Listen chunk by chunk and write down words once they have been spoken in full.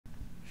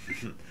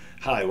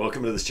Hi,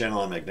 welcome to this channel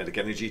on magnetic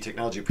energy,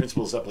 technology,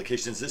 principles,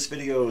 applications. This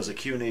video is a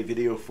Q&A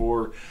video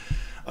for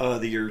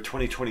the year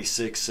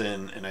 2026,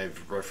 and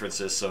I've referenced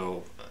this,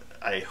 so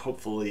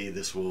hopefully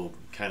this will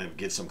kind of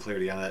give some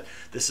clarity on that.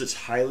 This is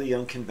highly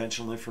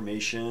unconventional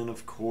information,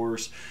 of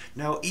course.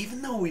 Now,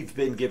 even though we've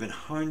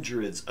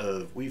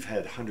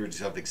had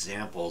hundreds of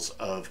examples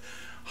of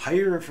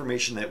higher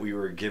information that we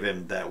were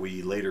given that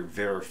we later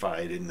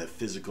verified in the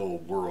physical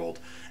world,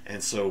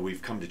 and so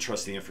we've come to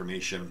trust the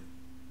information,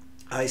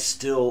 I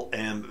still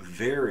am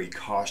very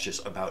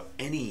cautious about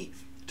any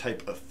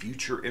type of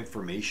future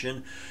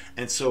information.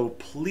 And so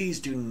please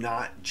do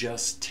not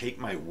just take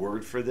my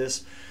word for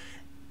this.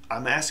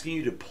 I'm asking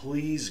you to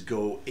please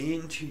go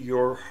into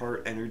your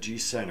heart energy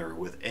center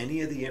with any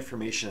of the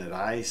information that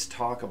I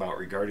talk about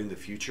regarding the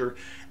future,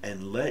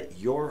 and let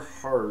your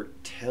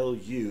heart tell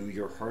you,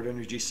 your heart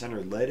energy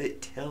center, let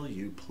it tell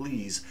you,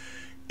 please,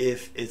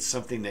 if it's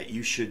something that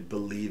you should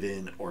believe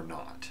in or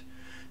not.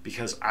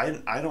 Because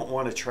I don't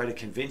want to try to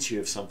convince you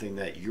of something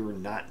that you're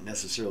not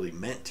necessarily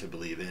meant to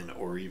believe in,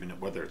 or even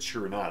whether it's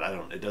true or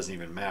not. It doesn't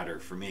even matter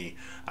for me.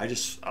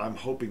 I'm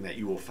hoping that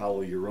you will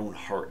follow your own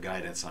heart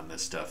guidance on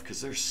this stuff, because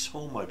there's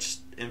so much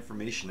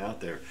information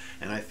out there,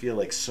 and I feel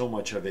like so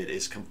much of it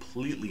is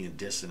completely in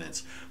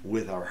dissonance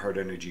with our heart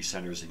energy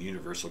centers and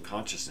universal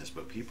consciousness,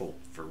 but people,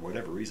 for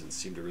whatever reason,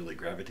 seem to really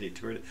gravitate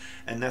toward it,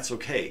 and that's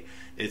okay.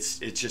 It's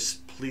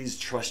just, please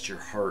trust your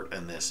heart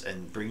on this,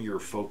 and bring your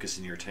focus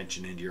and your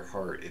attention into your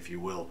heart, if you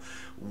will,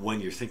 when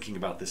you're thinking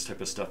about this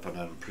type of stuff that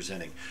I'm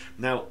presenting.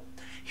 Now,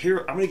 here,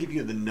 I'm going to give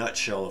you the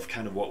nutshell of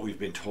kind of what we've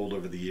been told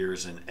over the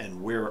years,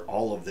 and where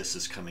all of this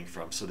is coming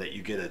from, so that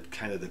you get a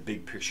kind of the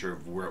big picture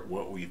of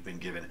what we've been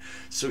given.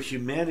 So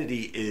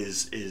humanity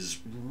is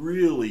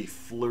really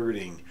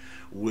flirting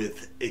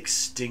with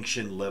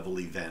extinction level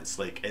events,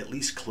 like at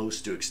least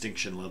close to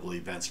extinction level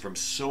events, from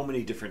so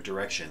many different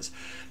directions.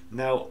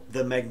 Now,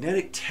 the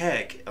magnetic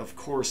tech, of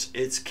course,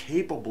 it's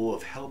capable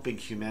of helping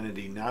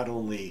humanity not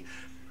only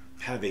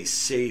have a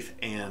safe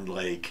and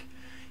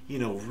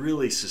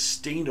really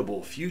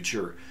sustainable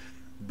future,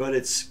 but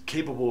it's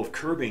capable of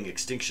curbing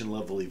extinction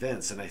level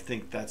events, and I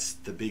think that's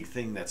the big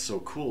thing that's so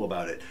cool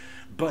about it.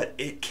 But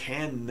it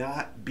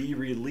cannot be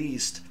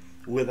released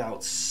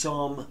without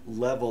some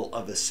level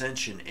of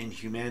ascension in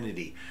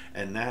humanity,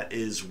 and that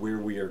is where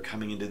we are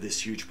coming into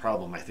this huge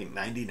problem. I think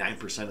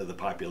 99% of the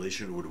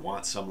population would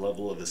want some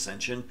level of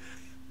ascension.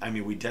 I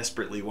mean, we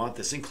desperately want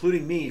this,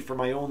 including me, for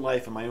my own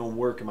life and my own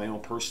work and my own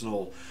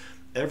personal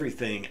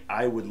everything.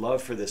 I would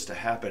love for this to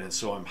happen, and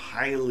so I'm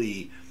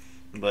highly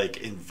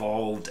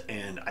involved,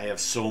 and I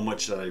have so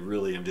much that I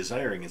really am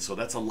desiring, and so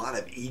that's a lot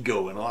of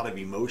ego and a lot of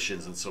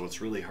emotions, and so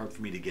it's really hard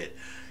for me to get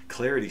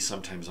clarity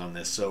sometimes on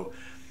this. So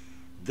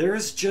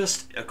there's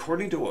just,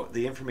 according to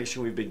the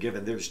information we've been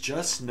given, there's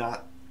just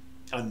not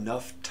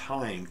enough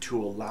time to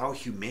allow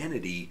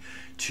humanity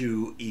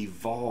to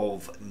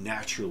evolve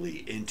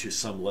naturally into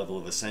some level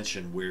of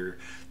ascension where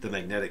the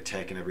magnetic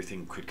tech and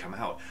everything could come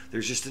out.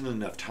 There's just not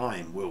enough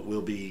time.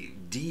 We'll be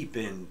deep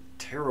in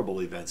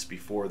terrible events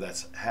before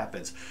that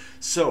happens.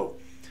 So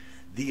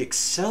the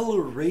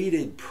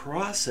accelerated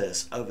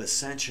process of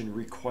ascension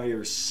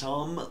requires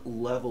some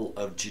level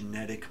of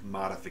genetic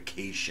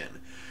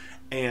modification,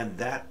 and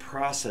that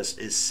process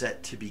is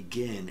set to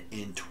begin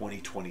in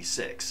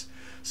 2026.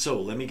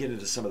 So let me get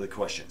into some of the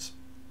questions.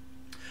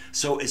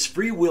 So is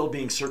free will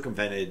being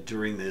circumvented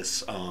during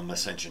this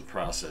ascension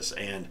process?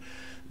 And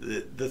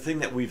the thing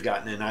that we've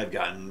gotten, and I've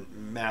gotten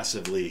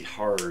massively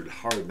hard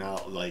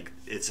now,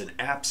 it's an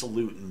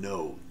absolute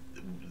no.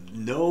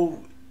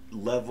 No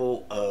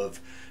level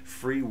of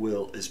free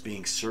will is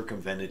being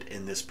circumvented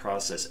in this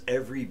process.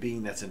 Every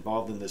being that's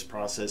involved in this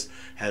process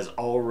has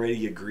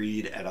already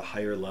agreed at a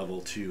higher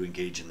level to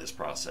engage in this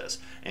process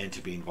and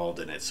to be involved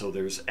in it. So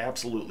there's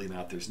absolutely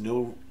not, there's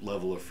no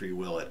level of free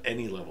will at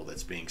any level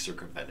that's being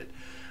circumvented.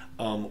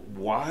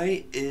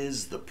 Why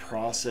is the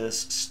process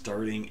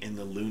starting in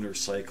the lunar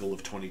cycle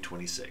of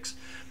 2026?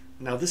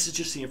 Now, this is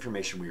just the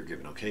information we were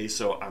given, okay?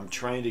 So I'm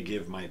trying to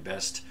give my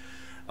best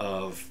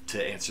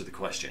to answer the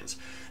questions.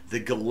 The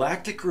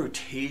galactic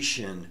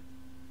rotation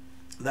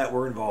that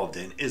we're involved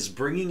in is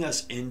bringing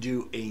us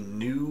into a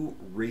new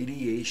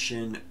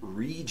radiation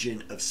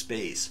region of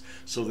space.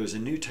 So there's a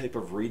new type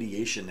of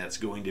radiation that's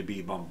going to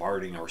be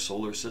bombarding our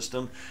solar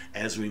system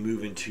as we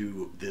move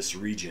into this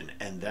region,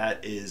 and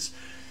that is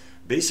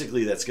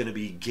basically, that's going to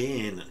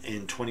begin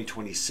in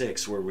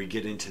 2026, where we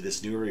get into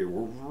this new area.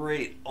 We're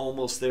right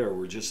almost there.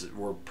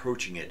 We're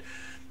approaching it.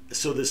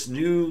 So this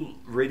new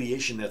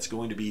radiation that's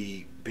going to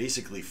be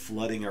basically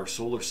flooding our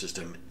solar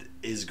system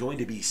is going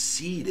to be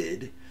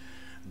seeded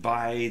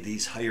by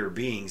these higher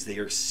beings. They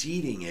are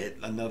seeding it.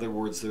 In other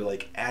words, they're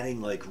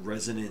adding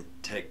resonant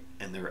tech,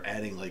 and they're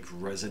adding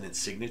resonant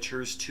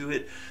signatures to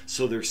it.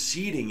 So they're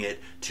seeding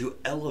it to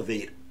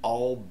elevate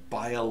all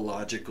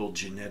biological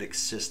genetic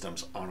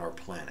systems on our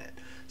planet.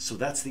 So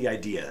that's the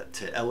idea,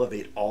 to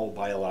elevate all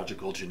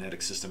biological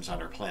genetic systems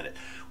on our planet.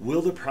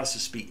 Will the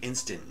process be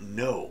instant?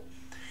 No.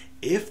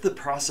 If the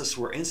process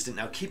were instant,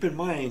 now keep in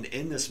mind,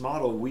 in this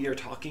model we are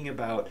talking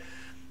about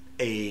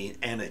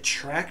an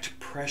attract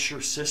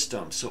pressure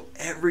system. So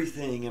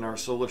everything in our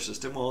solar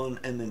system, well,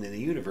 and then in the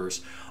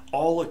universe,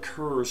 all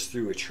occurs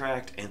through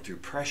attract and through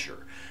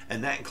pressure.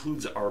 And that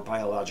includes our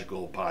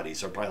biological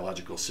bodies, our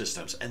biological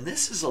systems. And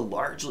this is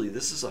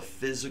a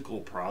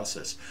physical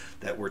process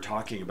that we're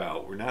talking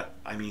about. We're not,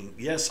 I mean,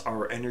 yes,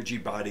 our energy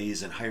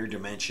bodies and higher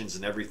dimensions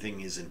and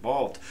everything is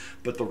involved,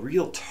 but the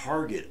real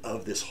target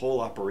of this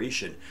whole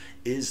operation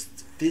is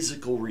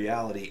physical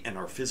reality and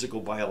our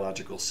physical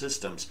biological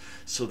systems,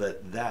 so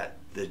that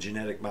the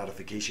genetic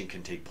modification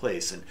can take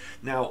place. And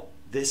now,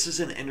 this is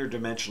an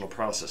interdimensional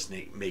process.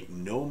 Make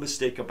no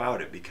mistake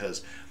about it,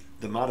 because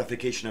the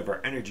modification of our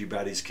energy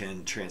bodies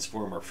can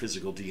transform our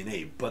physical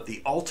DNA. But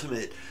the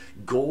ultimate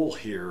goal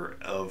here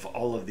of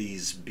all of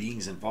these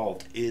beings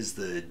involved is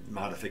the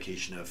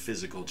modification of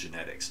physical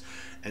genetics.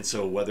 And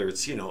so whether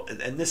it's,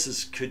 and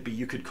this could be,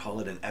 you could call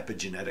it an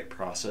epigenetic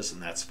process,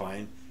 and that's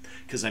fine.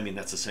 Because, I mean,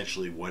 that's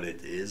essentially what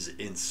it is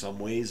in some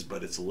ways,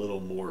 but it's a little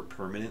more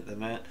permanent than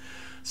that.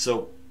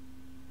 So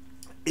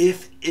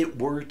if it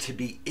were to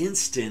be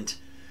instant,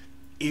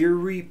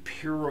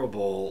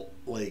 irreparable,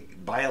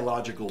 like,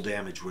 biological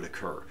damage would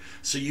occur.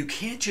 So you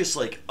can't just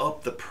like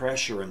up the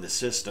pressure in the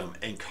system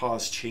and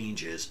cause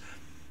changes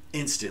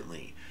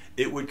instantly.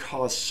 It would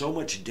cause so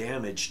much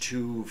damage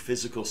to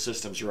physical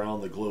systems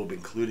around the globe,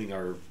 including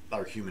our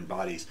human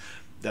bodies,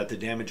 that the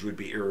damage would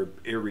be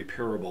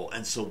irreparable.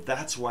 And so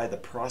that's why the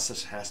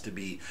process has to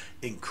be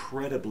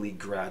incredibly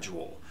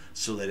gradual,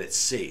 so that it's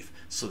safe,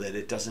 so that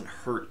it doesn't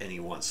hurt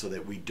anyone, so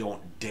that we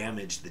don't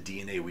damage the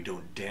DNA, we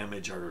don't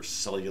damage our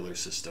cellular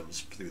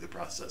systems through the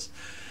process.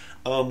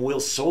 Will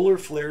solar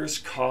flares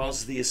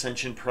cause the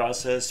ascension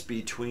process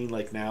between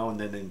like now and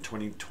then in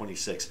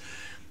 2026?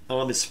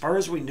 As far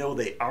as we know,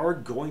 they are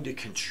going to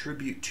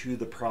contribute to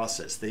the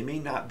process. They may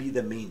not be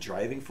the main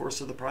driving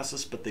force of the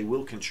process, but they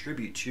will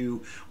contribute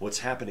to what's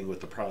happening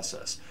with the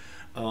process.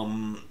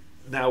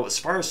 Now, as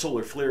far as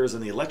solar flares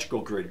and the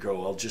electrical grid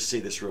go, I'll just say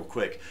this real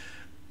quick,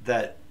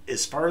 that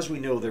as far as we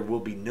know, there will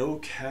be no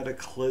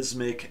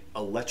cataclysmic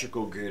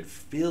electrical grid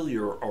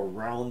failure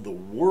around the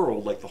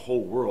world, like the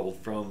whole world,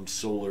 from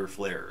solar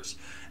flares.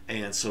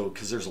 And so,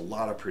 because there's a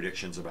lot of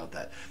predictions about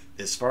that.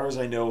 As far as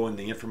I know, and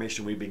the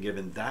information we've been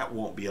given, that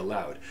won't be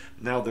allowed.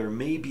 Now, there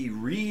may be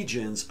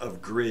regions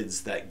of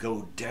grids that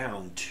go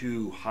down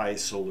to high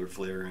solar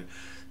flare and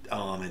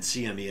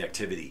CME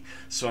activity.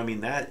 So, I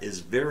mean, that is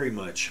very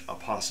much a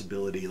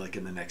possibility, like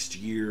in the next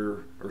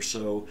year or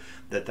so,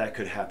 that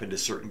could happen to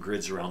certain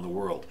grids around the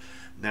world.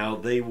 Now,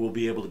 they will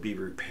be able to be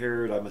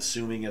repaired, I'm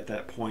assuming, at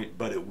that point,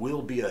 but it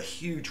will be a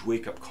huge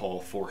wake-up call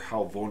for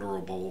how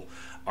vulnerable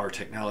our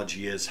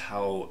technology is,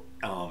 how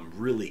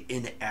really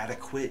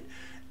inadequate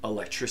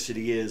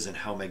electricity is, and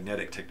how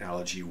magnetic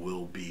technology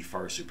will be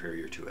far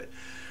superior to it.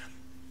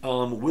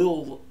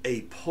 Will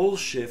a pole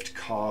shift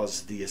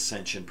cause the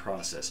ascension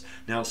process?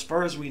 Now, as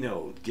far as we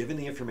know, given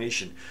the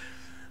information,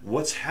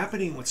 what's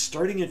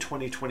starting in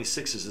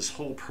 2026 is this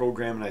whole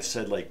program, and I've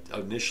said, like,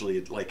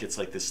 initially, like, it's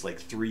like this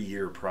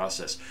 3-year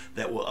process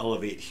that will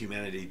elevate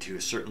humanity to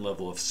a certain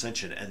level of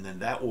ascension, and then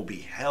that will be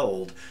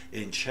held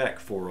in check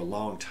for a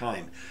long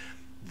time.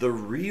 The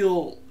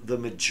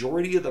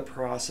majority of the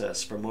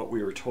process, from what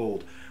we were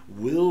told,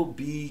 will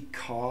be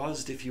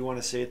caused, if you want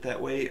to say it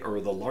that way,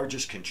 or the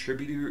largest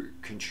contributor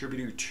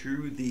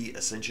to the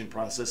ascension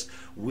process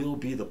will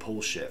be the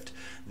pole shift.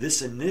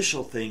 This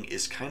initial thing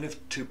is kind of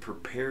to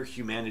prepare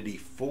humanity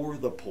for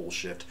the pole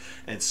shift,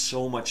 and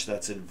so much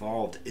that's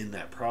involved in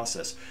that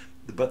process.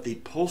 But the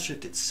pole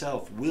shift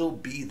itself will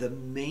be the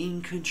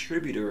main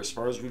contributor, as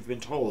far as we've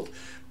been told,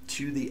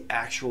 to the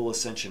actual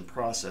ascension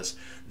process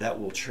that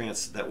will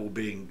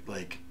bring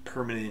like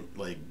permanent,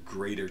 like,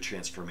 greater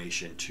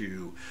transformation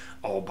to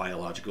all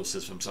biological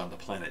systems on the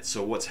planet.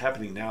 So what's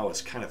happening now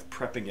is kind of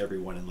prepping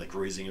everyone and like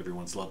raising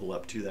everyone's level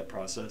up to that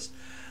process.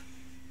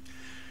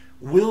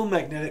 Will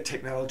magnetic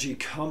technology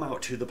come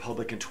out to the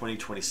public in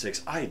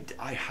 2026? I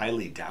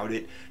highly doubt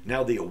it.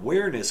 Now, the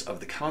awareness of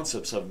the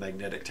concepts of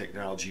magnetic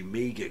technology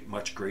may get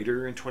much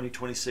greater in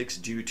 2026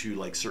 due to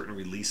like certain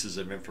releases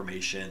of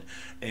information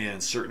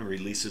and certain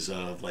releases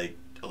of like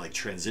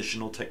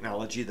transitional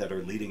technology that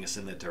are leading us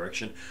in that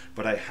direction.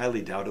 But I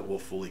highly doubt it will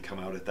fully come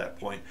out at that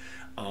point.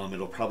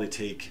 It'll probably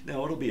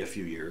it'll be a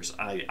few years,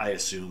 I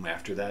assume,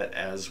 after that,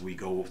 as we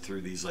go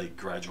through these like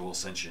gradual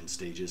ascension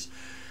stages.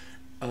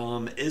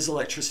 Is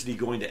electricity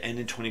going to end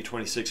in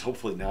 2026?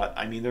 Hopefully not.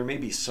 I mean, there may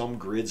be some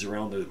grids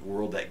around the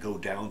world that go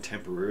down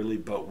temporarily,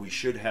 but we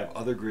should have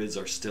other grids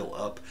are still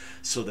up,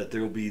 so that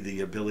there will be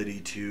the ability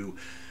to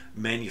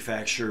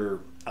manufacture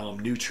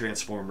new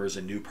transformers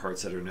and new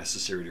parts that are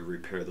necessary to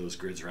repair those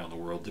grids around the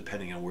world,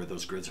 depending on where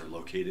those grids are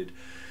located.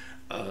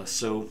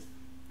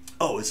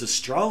 Is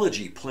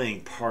astrology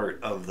playing part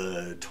of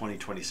the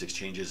 2026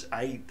 changes?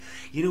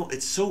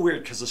 It's so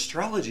weird, because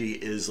astrology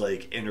is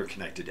like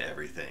interconnected to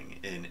everything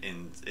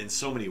in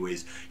so many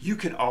ways. You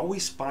can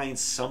always find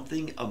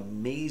something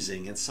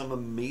amazing and some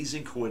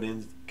amazing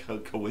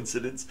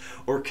coincidence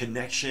or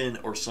connection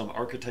or some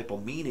archetypal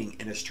meaning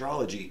in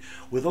astrology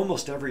with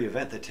almost every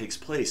event that takes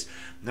place.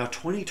 Now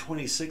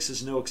 2026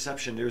 is no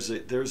exception.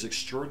 There's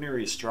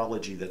extraordinary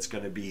astrology that's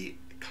going to be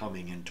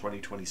coming in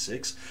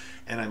 2026,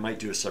 and I might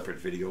do a separate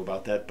video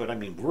about that. But I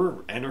mean,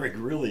 we're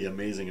entering really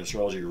amazing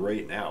astrology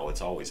right now.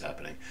 It's always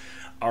happening.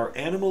 Are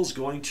animals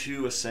going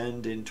to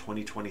ascend in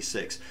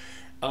 2026?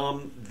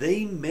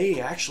 They may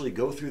actually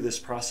go through this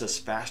process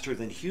faster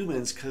than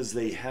humans because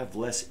they have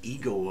less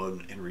ego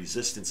and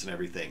resistance and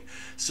everything.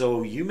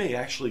 So you may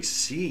actually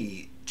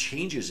see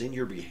changes in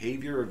your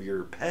behavior of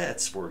your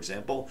pets, for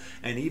example,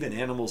 and even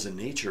animals in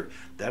nature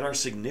that are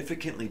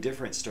significantly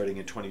different starting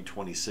in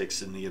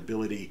 2026 in the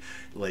ability,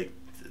 like,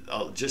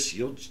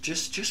 you'll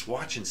just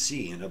watch and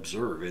see and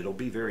observe. It'll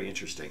be very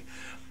interesting.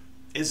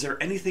 Is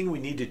there anything we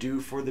need to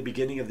do for the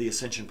beginning of the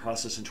ascension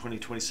process in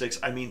 2026?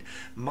 I mean,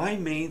 my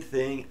main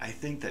thing, I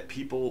think that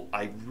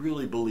I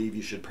really believe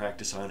you should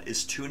practice on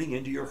is tuning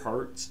into your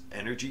heart's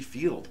energy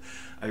field.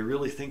 I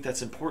really think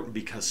that's important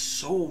because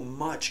so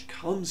much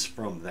comes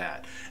from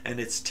that,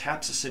 and it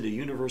taps us into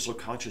universal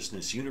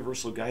consciousness,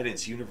 universal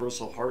guidance,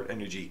 universal heart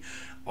energy,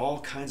 all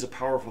kinds of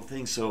powerful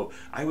things. So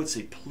I would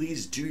say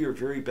please do your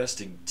very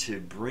best to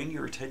bring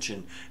your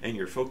attention and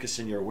your focus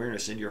and your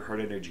awareness into your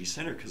heart energy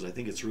center, because I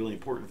think it's really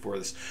important for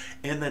this.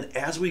 And then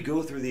as we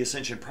go through the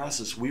ascension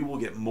process, we will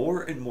get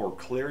more and more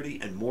clarity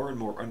and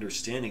more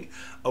understanding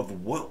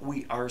of what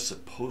we are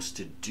supposed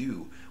to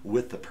do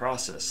with the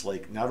process,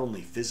 like not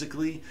only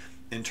physically,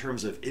 in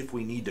terms of if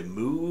we need to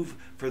move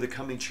for the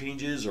coming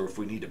changes, or if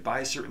we need to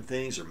buy certain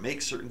things or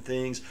make certain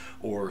things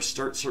or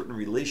start certain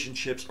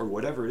relationships or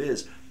whatever it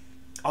is.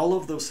 All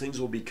of those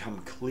things will become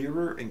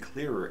clearer and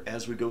clearer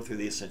as we go through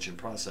the ascension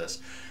process.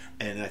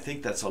 And I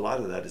think that's a lot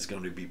of that is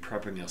going to be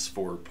prepping us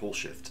for pole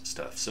shift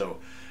stuff. So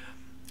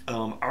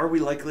are we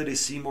likely to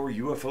see more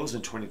UFOs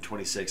in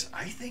 2026?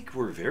 I think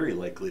we're very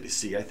likely to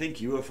see. I think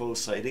UFO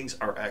sightings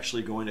are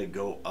actually going to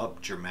go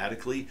up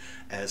dramatically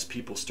as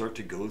people start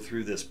to go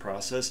through this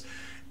process.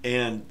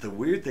 And the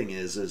weird thing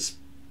is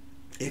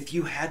if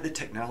you had the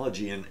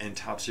technology and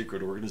top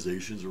secret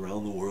organizations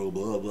around the world,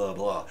 blah, blah,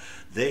 blah,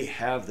 they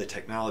have the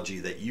technology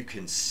that you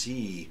can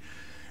see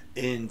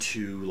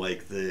into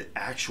like the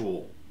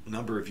actual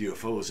number of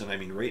UFOs. And I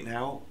mean, right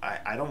now,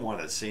 I don't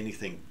want to say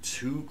anything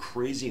too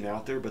crazy and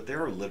out there, but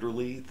there are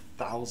literally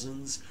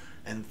thousands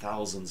and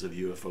thousands of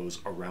UFOs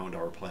around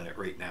our planet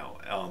right now.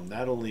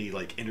 Not only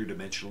like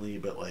interdimensionally,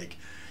 but like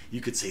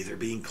you could say they're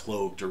being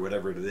cloaked or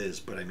whatever it is,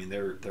 but I mean,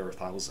 there are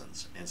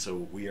thousands. And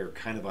so we are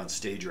kind of on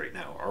stage right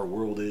now. Our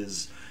world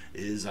is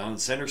on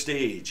center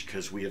stage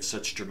because we have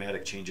such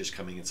dramatic changes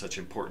coming and such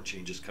important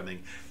changes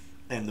coming.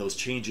 And those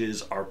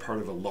changes are part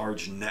of a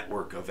large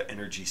network of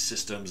energy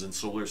systems and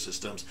solar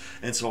systems.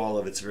 And so all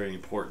of it's very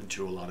important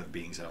to a lot of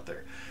beings out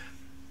there.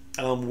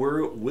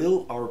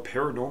 Will our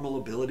paranormal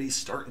abilities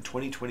start in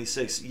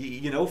 2026?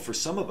 You know, for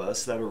some of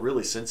us that are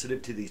really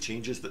sensitive to these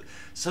changes, that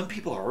some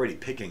people are already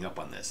picking up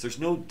on this. There's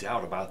no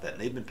doubt about that.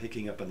 And they've been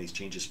picking up on these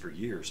changes for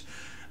years.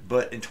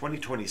 But in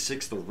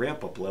 2026, the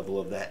ramp up level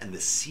of that and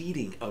the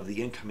seeding of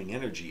the incoming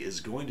energy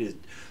is going to,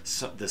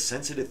 the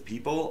sensitive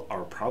people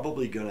are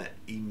probably going to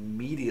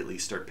immediately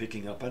start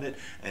picking up on it.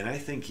 And I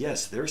think,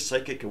 yes, their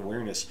psychic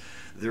awareness,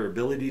 their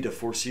ability to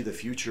foresee the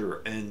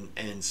future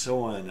and so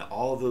on,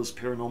 all of those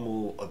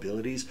paranormal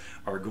abilities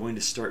are going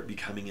to start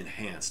becoming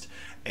enhanced.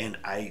 And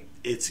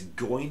it's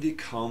going to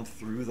come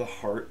through the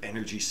heart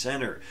energy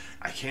center.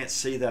 I can't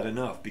say that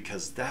enough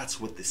because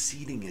that's what the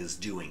seeding is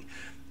doing.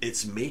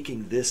 It's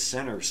making this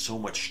center so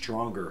much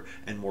stronger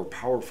and more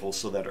powerful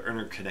so that our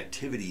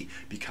interconnectivity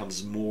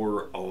becomes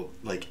more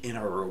like in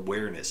our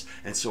awareness.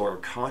 And so our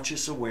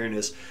conscious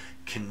awareness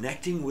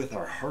connecting with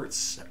our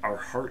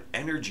heart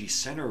energy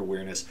center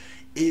awareness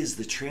is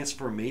the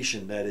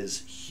transformation that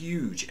is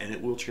huge, and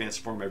it will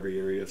transform every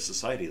area of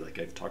society like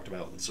I've talked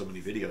about in so many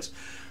videos.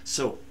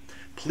 So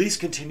please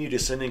continue to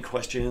send in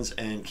questions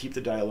and keep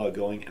the dialogue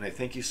going, and I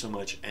thank you so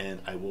much,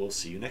 and I will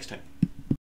see you next time.